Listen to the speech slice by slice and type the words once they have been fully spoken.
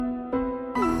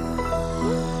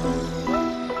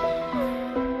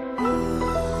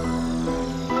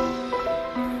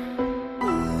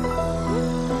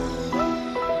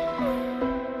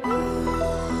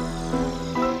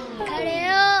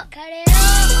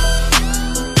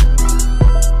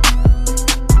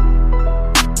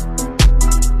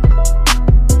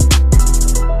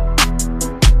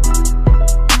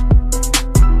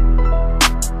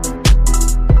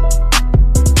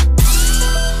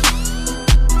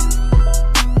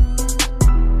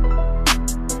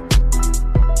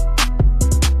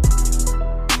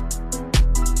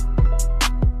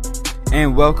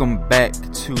welcome back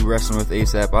to Wrestling with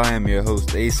ASAP. I am your host,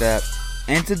 ASAP,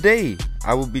 and today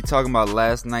I will be talking about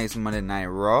last night's Monday Night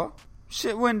Raw.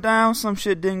 Shit went down, some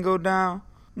shit didn't go down.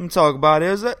 I'm gonna talk about it.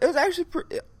 It was actually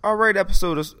alright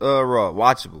episode of Raw,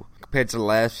 watchable compared to the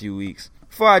last few weeks.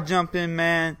 Before I jump in,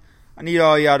 man, I need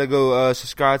all y'all to go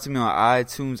subscribe to me on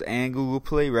iTunes and Google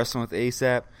Play, Wrestling with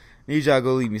ASAP. I need y'all to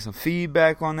go leave me some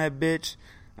feedback on that bitch.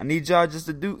 I need y'all just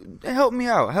to help me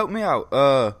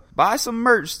out. Buy some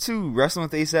merch too,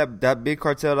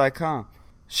 wrestlingwithaSap.bigcartel.com.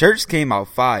 Shirts came out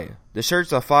fire. The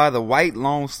shirts are fire. The white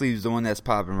long sleeves, the one that's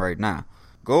popping right now.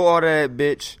 Go order that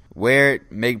bitch, wear it,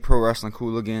 make pro wrestling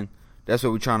cool again. That's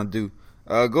what we're trying to do.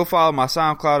 Go follow my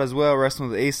SoundCloud as well, Wrestling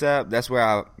with ASAP. That's where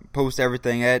I post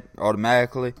everything at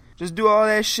automatically. Just do all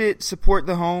that shit, support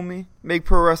the homie, make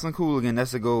pro wrestling cool again.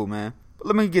 That's the goal, man. But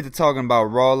let me get to talking about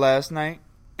Raw last night.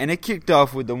 And it kicked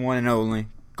off with the one and only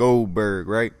Goldberg,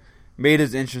 right? Made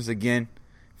his entrance again.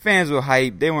 Fans were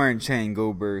hyped. They weren't saying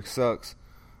Goldberg sucks.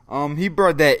 He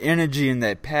brought that energy and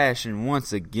that passion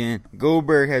once again.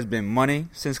 Goldberg has been money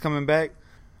since coming back.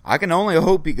 I can only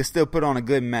hope he can still put on a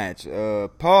good match.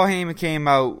 Paul Heyman came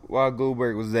out while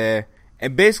Goldberg was there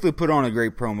and basically put on a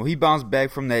great promo. He bounced back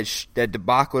from that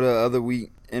debacle the other week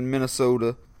in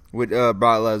Minnesota with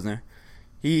Brock Lesnar.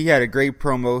 He had a great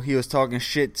promo. He was talking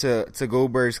shit to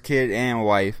Goldberg's kid and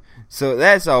wife. So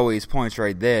that's always points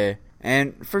right there.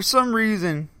 And for some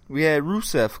reason, we had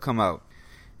Rusev come out.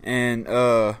 And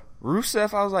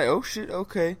Rusev, I was like, oh shit,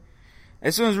 okay.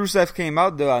 As soon as Rusev came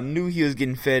out, though, I knew he was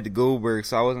getting fed to Goldberg,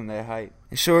 so I wasn't that hyped.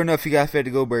 And sure enough, he got fed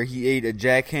to Goldberg. He ate a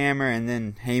jackhammer, and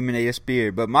then Heyman ate a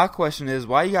spear. But my question is,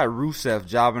 why you got Rusev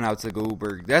jobbing out to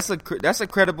Goldberg? That's a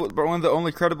credible, one of the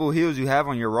only credible heels you have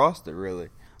on your roster, really.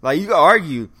 Like, you can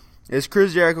argue, it's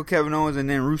Chris Jericho, Kevin Owens, and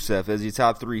then Rusev as your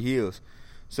top three heels.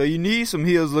 So you need some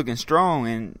heels looking strong,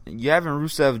 and you having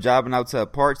Rusev jobbing out to a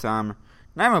part-timer.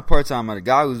 Not even a part-timer, a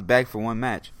guy who's back for one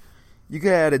match. You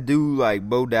could have a dude like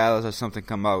Bo Dallas or something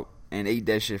come out and ate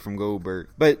that shit from Goldberg.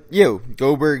 But,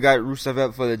 Goldberg got Rusev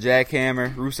up for the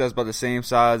jackhammer. Rusev's about the same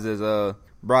size as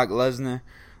Brock Lesnar.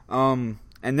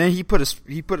 And then he put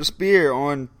a spear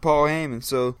on Paul Heyman.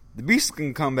 So the Beast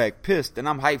can come back pissed, and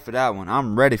I'm hyped for that one.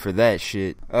 I'm ready for that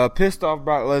shit. Pissed off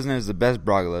Brock Lesnar is the best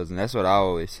Brock Lesnar. That's what I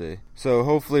always say. So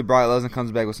hopefully Brock Lesnar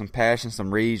comes back with some passion,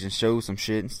 some rage, and shows some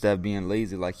shit instead of being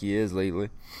lazy like he is lately.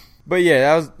 But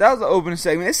yeah, that was the opening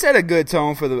segment. It set a good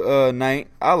tone for the night.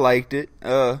 I liked it.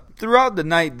 Throughout the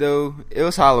night though, it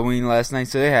was Halloween last night,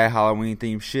 so they had Halloween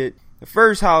themed shit. The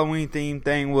first Halloween themed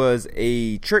thing was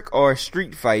a trick or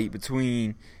street fight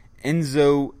between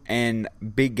Enzo and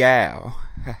Big Al.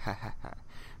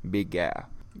 Big Al.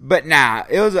 But nah,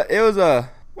 it was a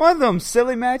one of them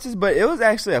silly matches, but it was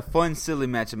actually a fun silly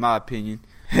match in my opinion.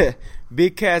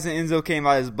 Big Cass and Enzo came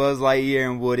out as Buzz Lightyear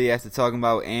and Woody after talking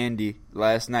about Andy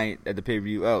last night at the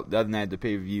pay-per-view. Oh, the other night at the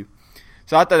pay-per-view.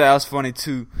 So I thought that was funny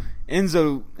too.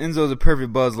 Enzo's a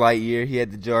perfect Buzz Lightyear. He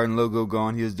had the Jordan logo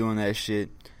going. He was doing that shit.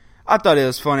 I thought it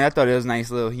was funny. I thought it was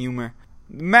nice little humor.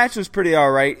 The match was pretty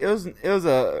alright. It was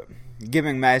a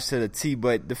giving match to the T,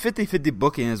 but the 50-50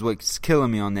 booking is what's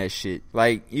killing me on that shit.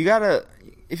 Like, you gotta,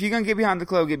 if you're gonna get behind the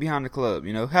club, get behind the club,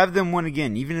 have them win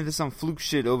again, even if it's some fluke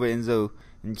shit over Enzo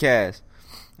and Cass.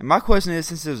 And my question is,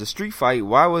 since it was a street fight,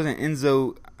 why wasn't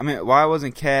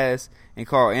Cass and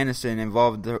Carl Anderson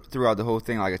involved throughout the whole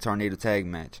thing like a tornado tag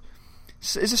match?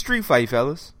 It's a street fight,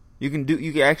 fellas. You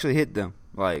can actually hit them.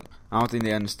 Like, I don't think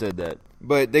they understood that.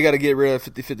 But they got to get rid of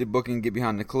 50-50 booking and get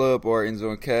behind the club or Enzo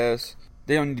and Cass.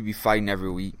 They don't need to be fighting every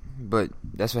week. But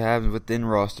that's what happens within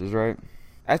rosters, right?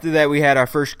 After that, we had our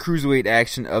first cruiserweight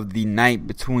action of the night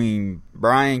between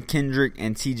Brian Kendrick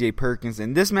and TJ Perkins.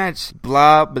 And this match,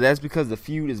 blah, but that's because the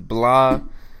feud is blah.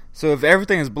 So if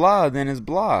everything is blah, then it's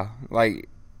blah. Like,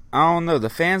 I don't know. The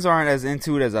fans aren't as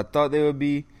into it as I thought they would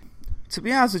be. To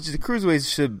be honest with you, the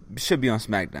cruiserweights should be on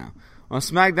SmackDown. On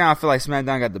SmackDown, I feel like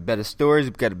SmackDown got the better stories,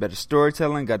 got the better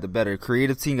storytelling, got the better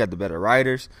creative team, got the better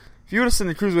writers. If you would have sent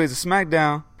the Cruiserweights to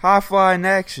SmackDown, high-flying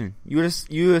action. You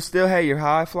would still have your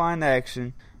high-flying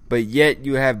action, but yet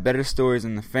you would have better stories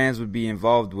and the fans would be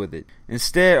involved with it.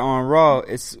 Instead, on Raw,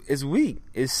 it's weak.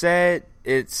 It's sad.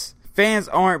 Fans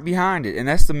aren't behind it, and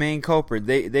that's the main culprit.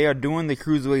 They are doing the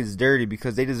Cruiserweights dirty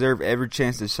because they deserve every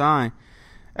chance to shine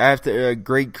after a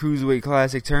great Cruiserweight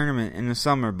Classic tournament in the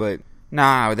summer, but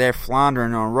nah, they're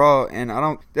floundering on Raw, and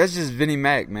that's just Vinnie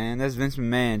Mac, man. That's Vince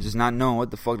McMahon just not knowing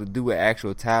what the fuck to do with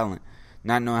actual talent,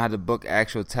 not knowing how to book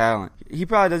actual talent. He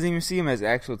probably doesn't even see him as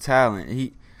actual talent,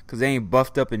 because they ain't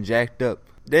buffed up and jacked up.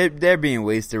 They're being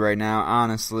wasted right now,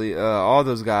 honestly. All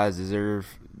those guys deserve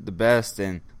the best,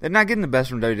 and they're not getting the best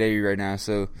from WWE right now,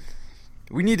 so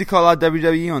We need to call out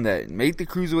WWE on that. Make the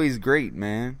cruiserweights great,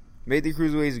 man. Make the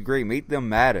cruiserweights great. Make them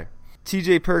matter.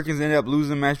 T.J. Perkins ended up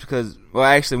losing the match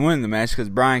actually winning the match because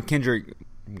Brian Kendrick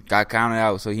got counted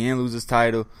out, so he didn't lose his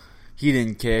title. He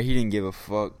didn't care. He didn't give a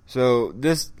fuck. So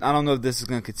I don't know if this is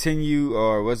going to continue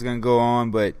or what's going to go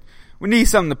on, but we need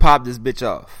something to pop this bitch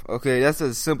off. Okay, that's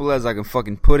as simple as I can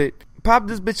fucking put it. Pop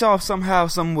this bitch off somehow,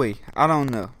 some way. I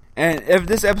don't know. And if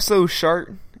this episode's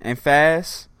short and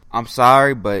fast, I'm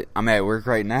sorry, but I'm at work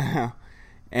right now.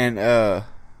 And, well,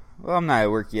 I'm not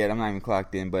at work yet. I'm not even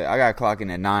clocked in, but I got clocked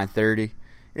in at 9:30.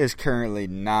 It's currently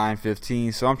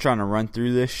 9:15, so I'm trying to run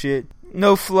through this shit.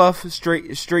 No fluff,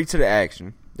 straight to the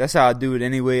action. That's how I do it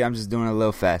anyway. I'm just doing it a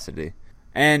little faster today.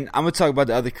 And I'm going to talk about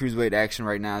the other cruiserweight action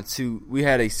right now, too. We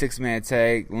had a 6-man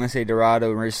tag. Lince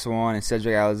Dorado, Rich Swann, and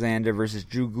Cedric Alexander versus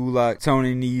Drew Gulak,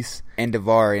 Tony Nese, and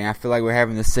Daivari. And I feel like we're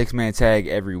having the 6-man tag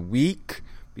every week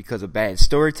because of bad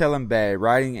storytelling, bad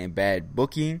writing, and bad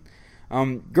booking.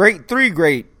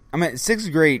 Six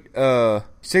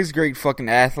great fucking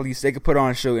athletes. They could put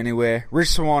on a show anywhere. Rich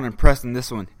Swann and Preston, this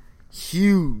one,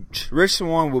 huge. Rich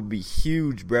Swann will be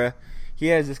huge, bruh. He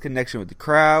has this connection with the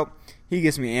crowd. He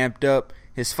gets me amped up.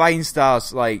 His fighting style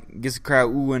gets the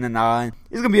crowd oohing and ahhing.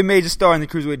 He's gonna be a major star in the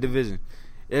cruiserweight division.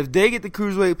 If they get the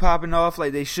cruiserweight popping off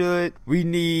like they should, we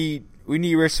need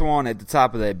Rich Swann at the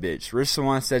top of that bitch. Rich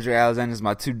Swann, Cedric Alexander is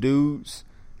my two dudes.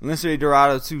 Lince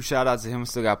Dorado too. Shout out to him.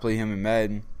 Still got to play him in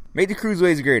Madden. Make the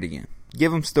cruiserweights great again.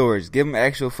 Give them stories. Give them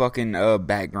actual fucking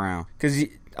background. Cause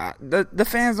the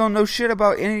fans don't know shit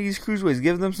about any of these cruiserweights.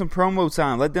 Give them some promo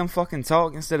time. Let them fucking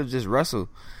talk instead of just wrestle.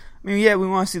 I mean, yeah, we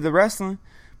want to see the wrestling,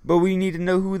 but we need to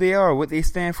know who they are, what they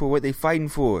stand for, what they fighting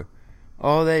for.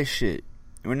 All that shit.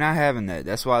 We're not having that.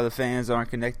 That's why the fans aren't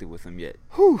connected with them yet.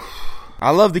 Whew. I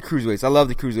love the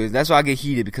cruiserweights. That's why I get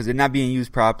heated, because they're not being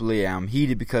used properly. I'm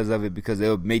heated because of it, because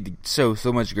they'll make the show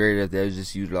so much greater if they was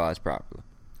just utilized properly.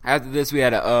 After this, we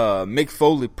had a Mick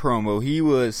Foley promo. He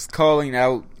was calling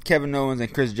out Kevin Owens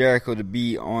and Chris Jericho to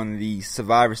be on the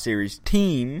Survivor Series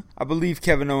team. I believe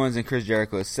Kevin Owens and Chris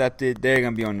Jericho accepted. They're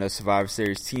going to be on the Survivor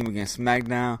Series team against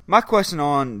SmackDown. My question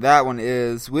on that one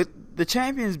is, with the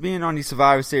champions being on the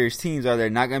Survivor Series teams, are there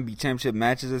not going to be championship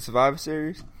matches at Survivor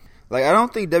Series? Like, I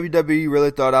don't think WWE really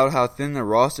thought out how thin the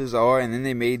rosters are, and then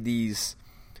they made these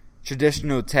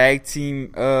traditional tag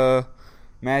team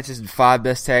matches, the 5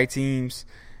 best tag teams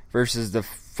versus the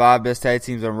 5 best tag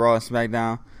teams on Raw and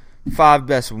SmackDown. 5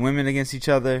 best women against each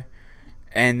other,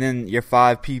 and then your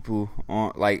 5 people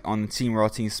on the Team Raw,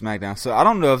 Team SmackDown. So I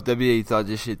don't know if WWE thought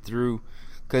this shit through,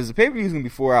 because the pay-per-view is going to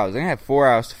be 4 hours. They're going to have 4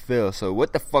 hours to fill, so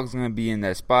what the fuck is going to be in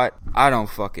that spot? I don't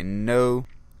fucking know.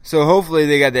 So hopefully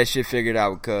they got that shit figured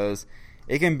out, because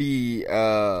it can be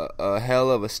a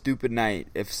hell of a stupid night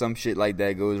if some shit like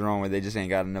that goes wrong, where they just ain't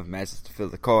got enough matches to fill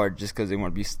the card just because they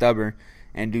want to be stubborn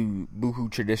and do boohoo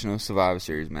traditional Survivor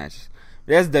Series matches.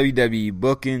 That's WWE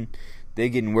booking. They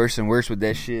getting worse and worse with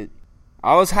that shit.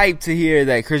 I was hyped to hear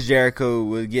that Chris Jericho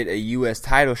would get a U.S.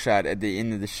 title shot at the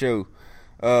end of the show.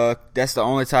 That's the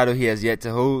only title he has yet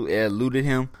to hold. It eluded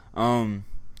him. I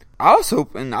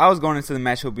was going into the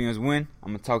match hoping he was win.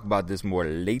 I'm going to talk about this more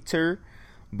later.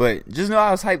 But just know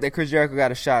I was hyped that Chris Jericho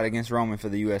got a shot against Roman for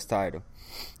the U.S. title.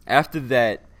 After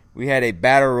that, we had a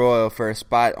battle royal for a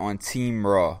spot on Team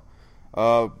Raw.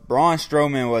 Braun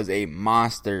Strowman was a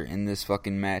monster in this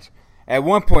fucking match. At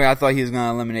one point, I thought he was going to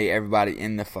eliminate everybody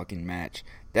in the fucking match.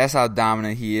 That's how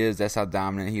dominant he is. That's how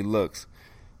dominant he looks.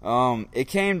 It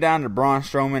came down to Braun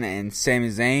Strowman and Sami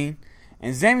Zayn.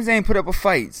 And Sami Zayn put up a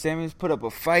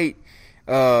fight.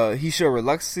 He showed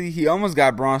reluctancy. He almost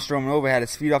got Braun Strowman over, had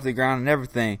his feet off the ground and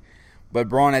everything. But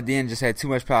Braun at the end just had too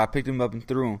much power, picked him up and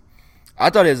threw him. I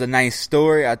thought it was a nice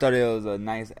story. I thought it was a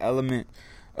nice element.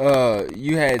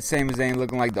 You had Sami Zayn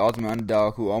looking like the ultimate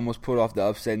underdog who almost pulled off the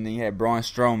upset, and then you had Braun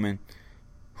Strowman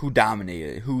who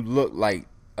dominated, who looked like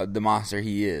the monster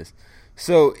he is.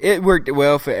 So it worked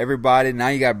well for everybody. Now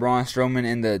you got Braun Strowman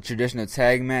in the traditional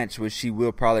tag match, which he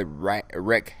will probably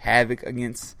wreak havoc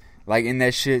against, like in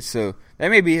that shit. So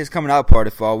that may be his coming out party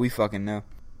for all we fucking know.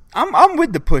 I'm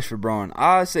with the push for Braun.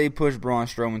 I say push Braun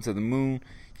Strowman to the moon.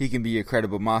 He can be a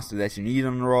credible monster that you need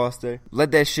on the roster.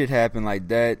 Let that shit happen like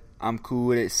that. I'm cool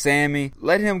with it. Sammy,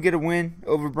 let him get a win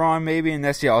over Braun maybe, and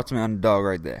that's your ultimate underdog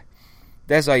right there.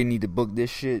 That's all you need to book this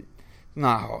shit. It's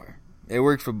not hard. It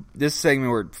worked for this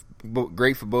segment. Worked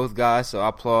great for both guys, so I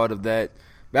applaud of that.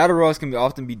 Battle Royals can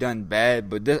often be done bad,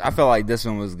 but I felt like this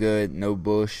one was good. No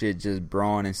bullshit, just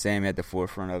Braun and Sammy at the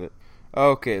forefront of it.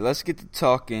 Okay, let's get to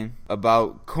talking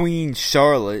about Queen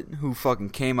Charlotte, who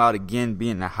fucking came out again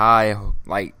being a high,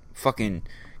 fucking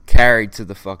carried to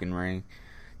the fucking ring.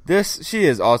 She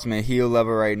is ultimate heel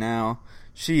level right now.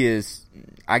 She is,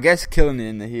 I guess, killing it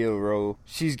in the heel role.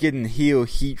 She's getting heel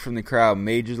heat from the crowd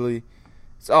majorly.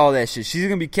 It's all that shit. She's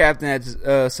gonna be captain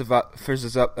at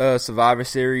Survivor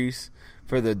Series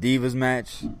for the Divas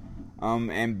match.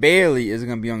 And Bayley is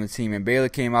gonna be on the team. And Bayley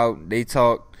came out. They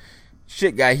talked.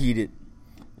 Shit got heated.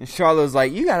 And Charlotte was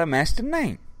like, "You gotta match the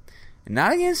name, and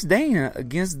not against Dana,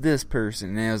 against this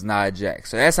person." And it was Nia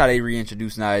Jax. So that's how they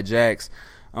reintroduced Nia Jax.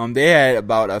 They had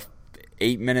about a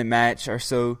 8-minute match or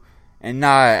so, and Nia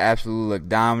absolutely looked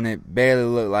dominant. Bayley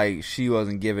looked like she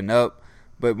wasn't giving up.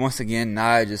 But once again,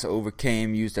 Nia just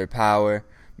overcame, used her power.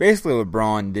 Basically what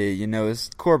Braun did, it's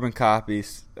Corbin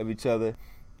copies of each other.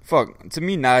 Fuck, to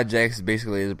me, Nia Jax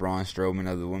basically is Braun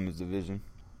Strowman of the women's division.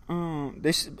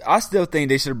 I still think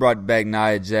they should have brought back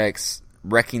Nia Jax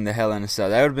wrecking the hell in a cell.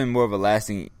 That would have been more of a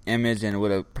lasting image and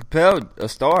would have propelled a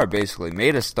star, basically.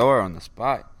 Made a star on the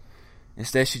spot.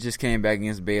 Instead, she just came back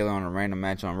against Bayley on a random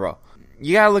match on Raw.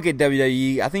 You gotta look at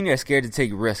WWE. I think they're scared to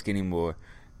take risk anymore.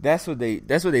 That's what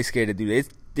they scared to do.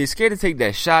 They're scared to take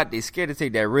that shot. They're scared to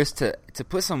take that risk to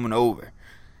put someone over.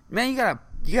 Man,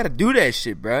 you gotta do that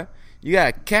shit, bruh. You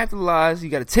gotta capitalize. You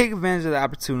gotta take advantage of the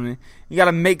opportunity. You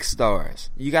gotta make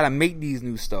stars. You gotta make these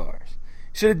new stars.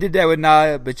 Should have did that with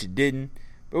Nia, but you didn't.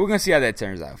 But we're gonna see how that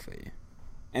turns out for you.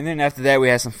 And then after that, we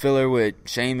had some filler with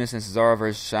Sheamus and Cesaro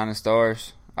versus Shining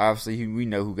Stars. Obviously, we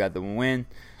know who got the win.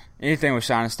 Anything with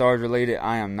Shining Stars related,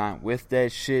 I am not with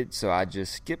that shit, so I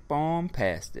just skip on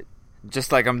past it.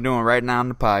 Just like I'm doing right now on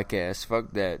the podcast.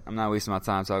 Fuck that. I'm not wasting my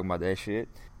time talking about that shit.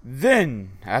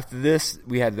 Then, after this,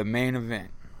 we had the main event.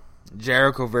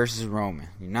 Jericho versus Roman.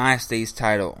 United States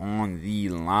title on the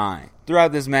line.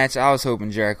 Throughout this match, I was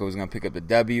hoping Jericho was going to pick up the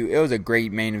W. It was a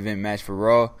great main event match for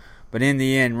Raw. But in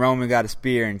the end, Roman got a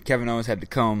spear and Kevin Owens had to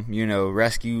come,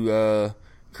 rescue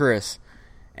Chris.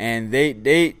 And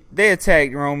they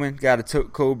attacked Roman, got a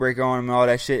code breaker on him and all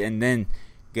that shit. And then,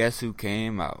 guess who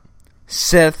came out?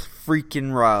 Seth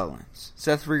freaking Rollins.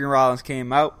 Seth freaking Rollins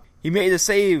came out. He made a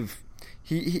save.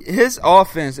 His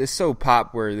offense is so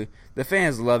pop worthy. The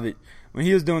fans love it. When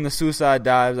he was doing the suicide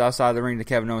dives outside the ring to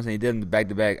Kevin Owens and he did them the back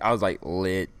to back, I was like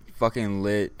lit. Fucking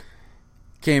lit.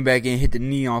 Came back in, hit the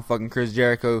knee on fucking Chris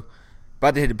Jericho.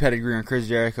 About to hit the pedigree on Chris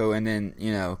Jericho, and then,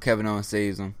 Kevin Owens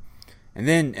saves him. And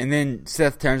then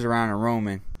Seth turns around and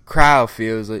Roman. Crowd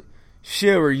feels it.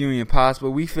 Shield reunion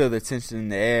possible. We feel the tension in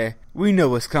the air. We know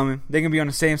what's coming. They're going to be on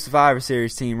the same Survivor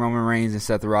Series team, Roman Reigns and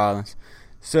Seth Rollins.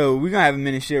 So we're going to have a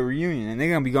mini Shield reunion. And they're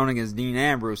going to be going against Dean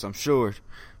Ambrose, I'm sure.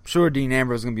 I'm sure Dean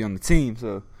Ambrose is going to be on the team.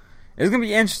 So it's going to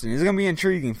be interesting. It's going to be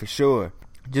intriguing for sure.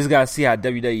 Just got to see how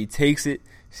WWE takes it.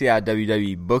 See how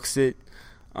WWE books it.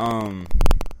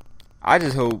 I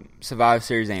just hope Survivor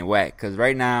Series ain't whack. Because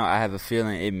right now, I have a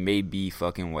feeling it may be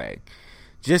fucking whack.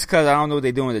 Just because I don't know what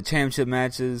they're doing with the championship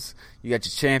matches. You got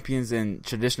your champions and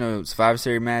traditional Survivor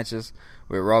Series matches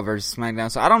with Raw versus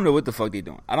SmackDown. So I don't know what the fuck they're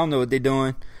doing. I don't know what they're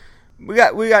doing. We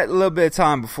got a little bit of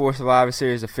time before Survivor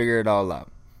Series to figure it all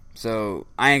out. So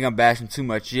I ain't going to bash them too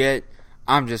much yet.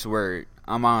 I'm just worried.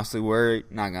 I'm honestly worried.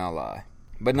 Not going to lie.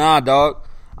 But nah, dog.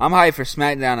 I'm hyped for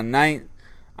SmackDown tonight.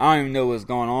 I don't even know what's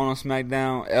going on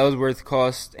SmackDown. Ellsworth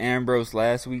cost Ambrose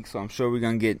last week, so I'm sure we're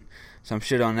going to get some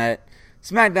shit on that.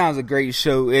 SmackDown's a great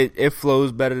show. It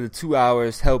flows better. The 2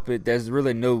 hours help it. There's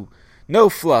really no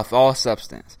fluff, all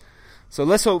substance. So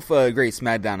let's hope for a great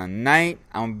SmackDown tonight.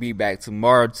 I'm going to be back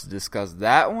tomorrow to discuss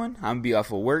that one. I'm going to be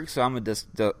off of work, so I'm going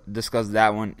to discuss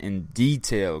that one in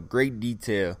detail. Great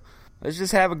detail. Let's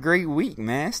just have a great week,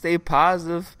 man. Stay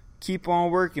positive. Keep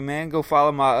on working, man. Go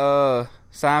follow my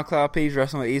SoundCloud page,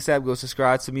 Wrestling with ASAP. Go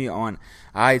subscribe to me on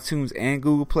iTunes and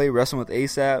Google Play, Wrestling with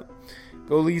ASAP.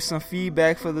 Go leave some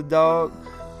feedback for the dog.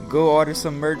 Go order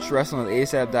some merch,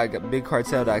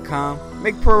 WrestlingWithASAP.BigCartel.com.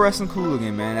 Make pro wrestling cool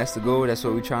again, man. That's the goal. That's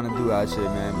what we're trying to do out here,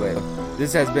 man. But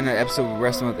this has been an episode of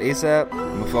Wrestling with ASAP. I'm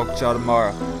going to fuck with y'all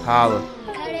tomorrow. Holla.